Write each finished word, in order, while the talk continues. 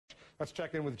Let's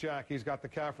check in with Jack. He's got the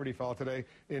Cafferty file today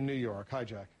in New York. Hi,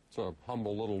 Jack. It's a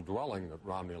humble little dwelling that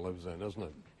Romney lives in, isn't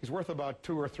it? He's worth about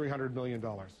 $200 or $300 million.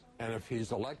 And if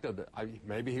he's elected,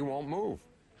 maybe he won't move.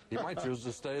 He might choose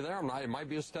to stay there. It might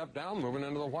be a step down moving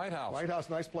into the White House. White House,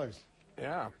 nice place.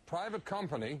 Yeah. Private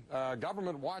company,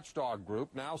 government watchdog group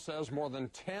now says more than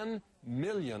 10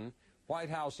 million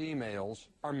White House emails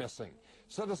are missing.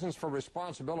 Citizens for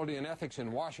Responsibility and Ethics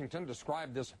in Washington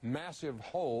described this massive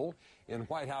hole in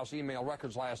White House email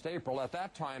records last April. At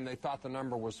that time, they thought the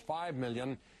number was 5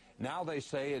 million. Now they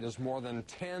say it is more than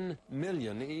 10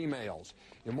 million emails.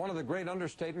 In one of the great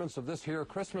understatements of this here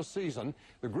Christmas season,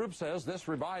 the group says this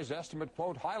revised estimate,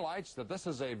 quote, highlights that this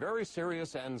is a very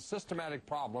serious and systematic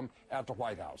problem at the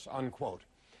White House, unquote.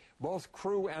 Both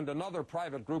Crew and another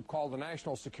private group called the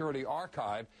National Security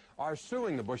Archive are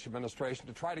suing the Bush administration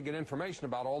to try to get information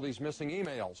about all these missing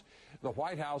emails. The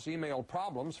White House email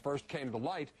problems first came to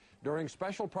light during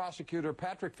Special Prosecutor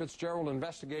Patrick Fitzgerald's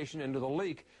investigation into the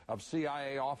leak of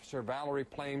CIA officer Valerie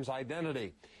Plame's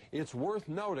identity. It's worth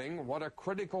noting what a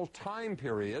critical time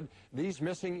period these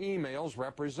missing emails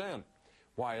represent.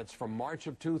 Why, it's from March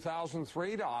of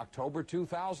 2003 to October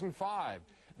 2005.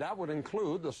 That would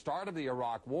include the start of the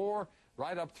Iraq War,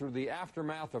 right up through the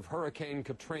aftermath of Hurricane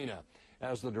Katrina.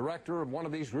 As the director of one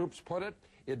of these groups put it,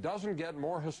 it doesn't get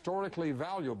more historically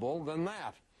valuable than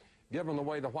that. Given the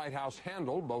way the White House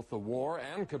handled both the war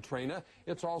and Katrina,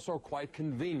 it's also quite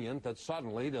convenient that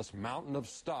suddenly this mountain of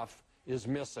stuff is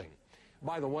missing.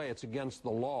 By the way, it's against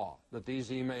the law that these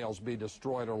emails be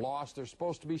destroyed or lost. They're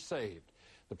supposed to be saved.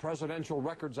 The Presidential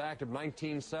Records Act of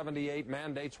 1978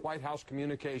 mandates White House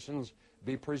communications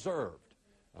be preserved.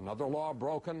 Another law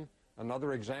broken,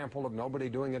 another example of nobody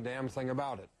doing a damn thing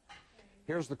about it.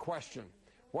 Here's the question.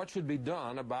 What should be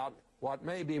done about what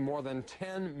may be more than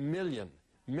 10 million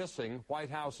missing White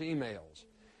House emails?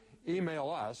 Email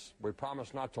us. We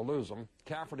promise not to lose them.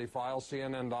 Cafferty File,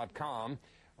 CNN.com,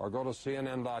 or go to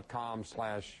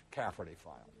CNN.com/Cafferty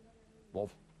File.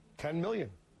 Wolf? 10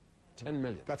 million. 10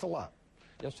 million. That's a lot.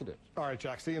 Yes, it is. All right,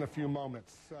 Jack, see you in a few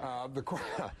moments. The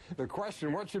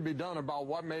question, what should be done about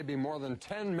what may be more than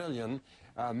 10 million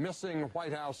missing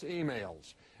White House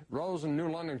emails? Rose in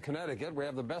New London, Connecticut, we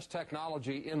have the best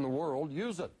technology in the world.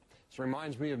 Use it. This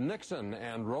reminds me of Nixon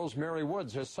and Rosemary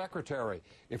Woods, his secretary.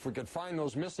 If we could find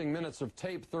those missing minutes of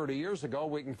tape 30 years ago,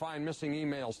 we can find missing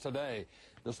emails today.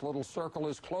 This little circle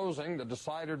is closing. The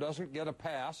decider doesn't get a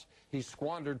pass. He's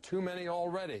squandered too many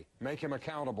already. Make him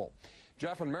accountable.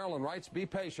 Jeff in Maryland writes, be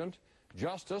patient.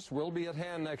 Justice will be at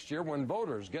hand next year when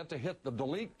voters get to hit the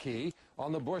delete key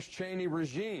on the Bush-Cheney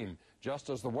regime, just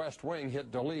as the West Wing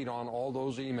hit delete on all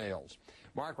those emails.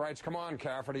 Mark writes, come on,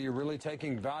 Cafferty, you're really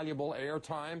taking valuable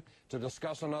airtime to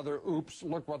discuss another oops,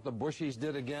 look what the Bushies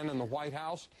did again in the White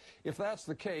House. If that's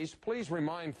the case, please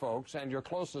remind folks and your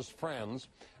closest friends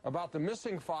about the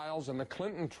missing files in the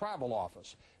Clinton Travel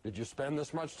Office. Did you spend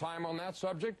this much time on that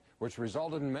subject, which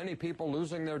resulted in many people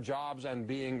losing their jobs and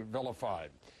being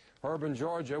vilified? Herb in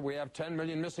Georgia, we have 10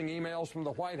 million missing emails from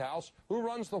the White House. Who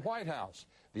runs the White House?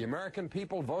 The American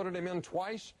people voted him in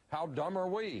twice? How dumb are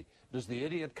we? Does the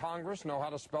idiot Congress know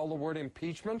how to spell the word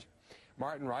impeachment?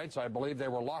 Martin writes, I believe they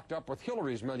were locked up with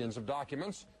Hillary's millions of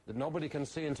documents that nobody can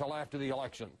see until after the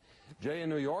election. Jay in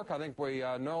New York, I think we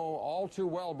know all too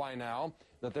well by now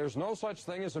that there's no such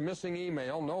thing as a missing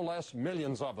email, no less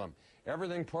millions of them.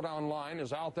 Everything put online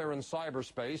is out there in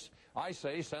cyberspace. I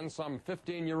say send some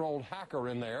 15-year-old hacker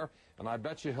in there, and I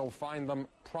bet you he'll find them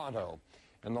pronto.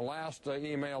 And the last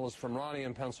email is from Ronnie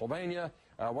in Pennsylvania.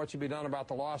 What should be done about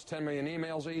the lost 10 million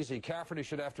emails? Easy. Cafferty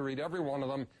should have to read every one of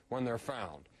them when they're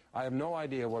found. I have no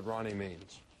idea what Ronnie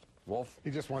means. Wolf? He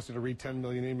just wants you to read 10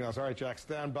 million emails. All right, Jack,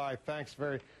 stand by. Thanks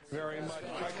very, very much.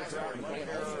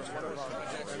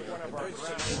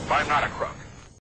 I'm not a crook.